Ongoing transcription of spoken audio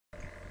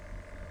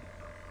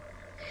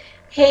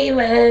Hey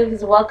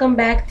loves, welcome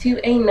back to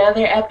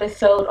another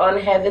episode on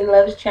Heaven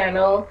Loves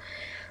channel.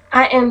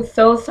 I am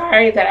so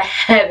sorry that I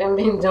haven't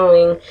been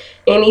doing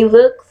any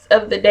looks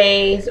of the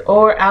days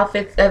or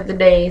outfits of the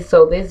day,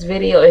 so this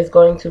video is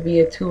going to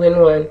be a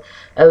two-in-one,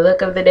 a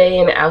look of the day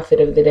and an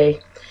outfit of the day.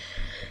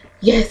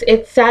 Yes,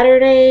 it's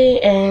Saturday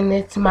and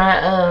it's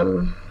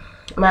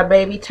my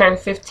baby turned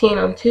 15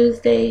 on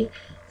Tuesday,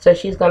 so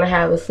she's gonna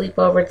have a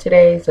sleepover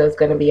today, so it's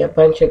gonna be a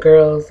bunch of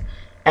girls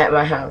at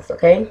my house,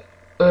 okay?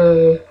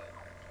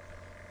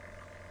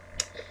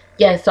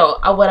 Yeah, so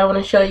what I want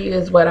to show you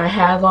is what I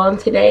have on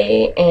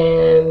today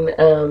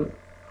and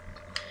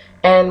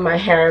my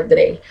hair of the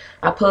day.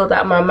 I pulled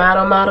out my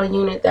model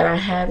unit that I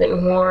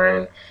haven't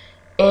worn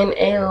in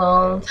a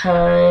long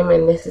time,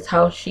 and this is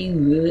how she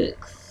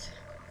looks.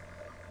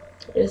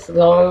 It's a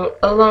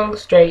long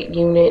straight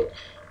unit,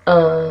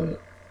 color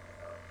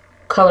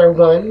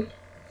 1.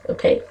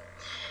 Okay,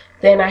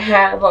 then I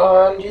have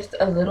on just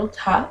a little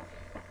top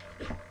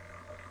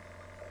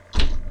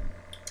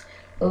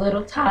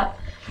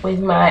with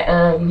my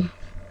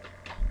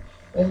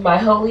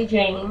Holy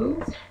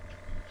James.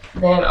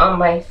 Then on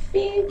my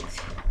feet,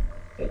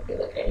 if you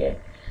look at here,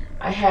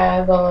 I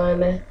have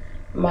on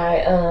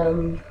my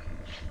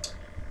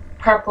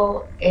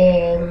purple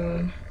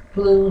and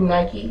blue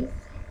Nikes.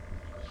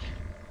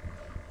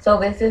 So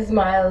this is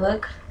my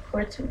look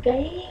for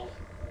today.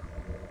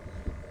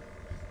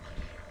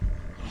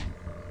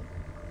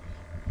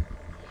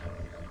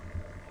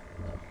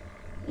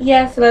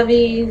 Yes,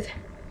 lovies.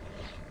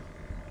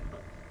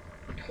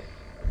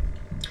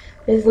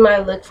 This is my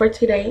look for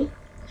today.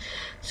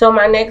 So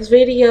my next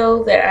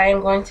video that I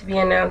am going to be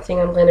announcing,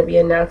 I'm going to be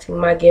announcing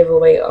my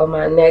giveaway on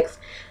my next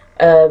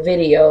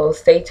video.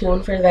 Stay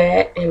tuned for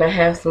that, and I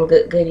have some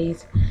good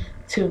goodies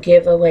to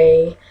give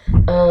away.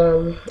 I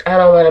don't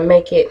want to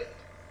make it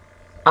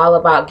all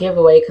about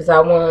giveaway because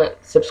I want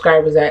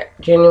subscribers that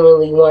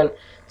genuinely want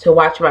to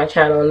watch my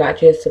channel, not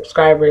just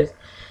subscribers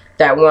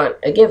that want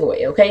a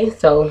giveaway, okay?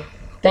 So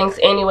thanks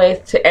anyways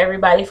to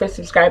everybody for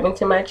subscribing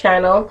to my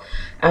channel.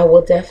 I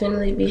will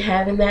definitely be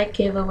having that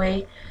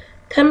giveaway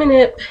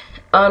coming up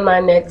on my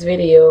next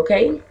video,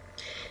 okay?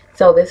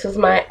 So this is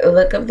my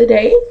look of the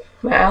day,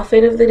 my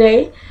outfit of the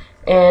day,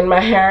 and my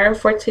hair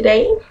for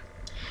today.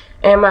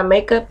 And my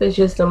makeup is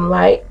just some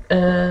light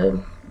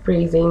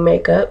breezy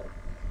makeup.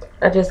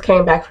 I just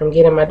came back from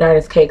getting my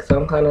daughter's cake, so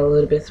I'm kind of a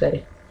little bit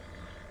sweaty.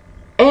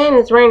 And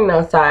it's raining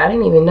outside. I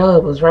didn't even know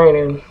it was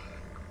raining.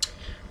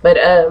 But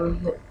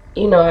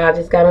you know, I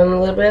just got on a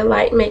little bit of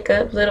light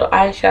makeup, little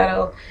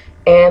eyeshadow,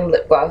 and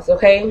lip gloss,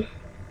 okay?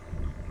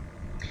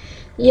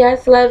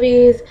 Yes,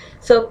 lovies.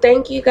 So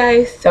thank you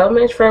guys so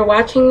much for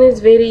watching this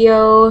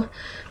video.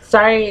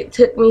 Sorry it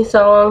took me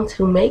so long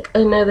to make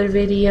another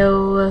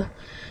video.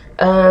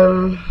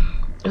 I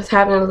was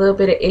having a little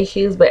bit of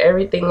issues, but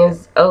everything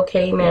is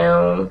okay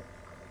now.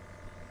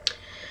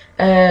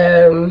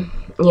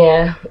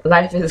 Yeah,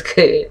 life is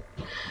good.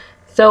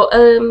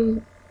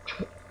 So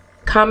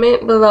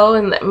comment below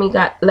and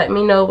let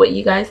me know what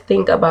you guys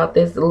think about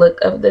this look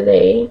of the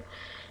day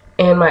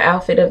and my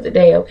outfit of the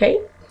day, okay?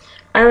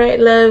 All right,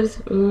 loves.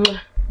 Mwah,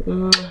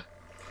 mwah.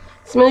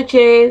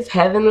 Smooches.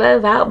 Heaven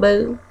love out,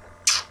 boo.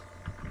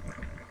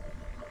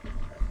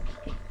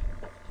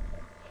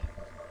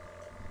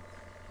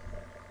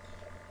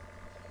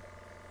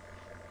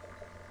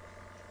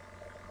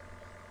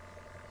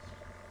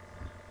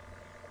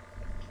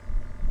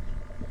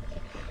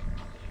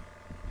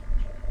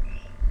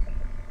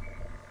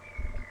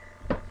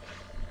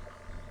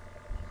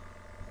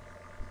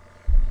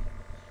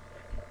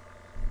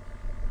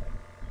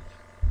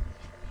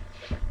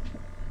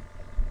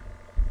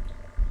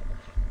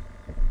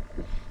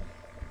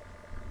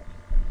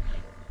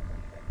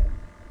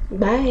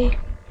 Bye.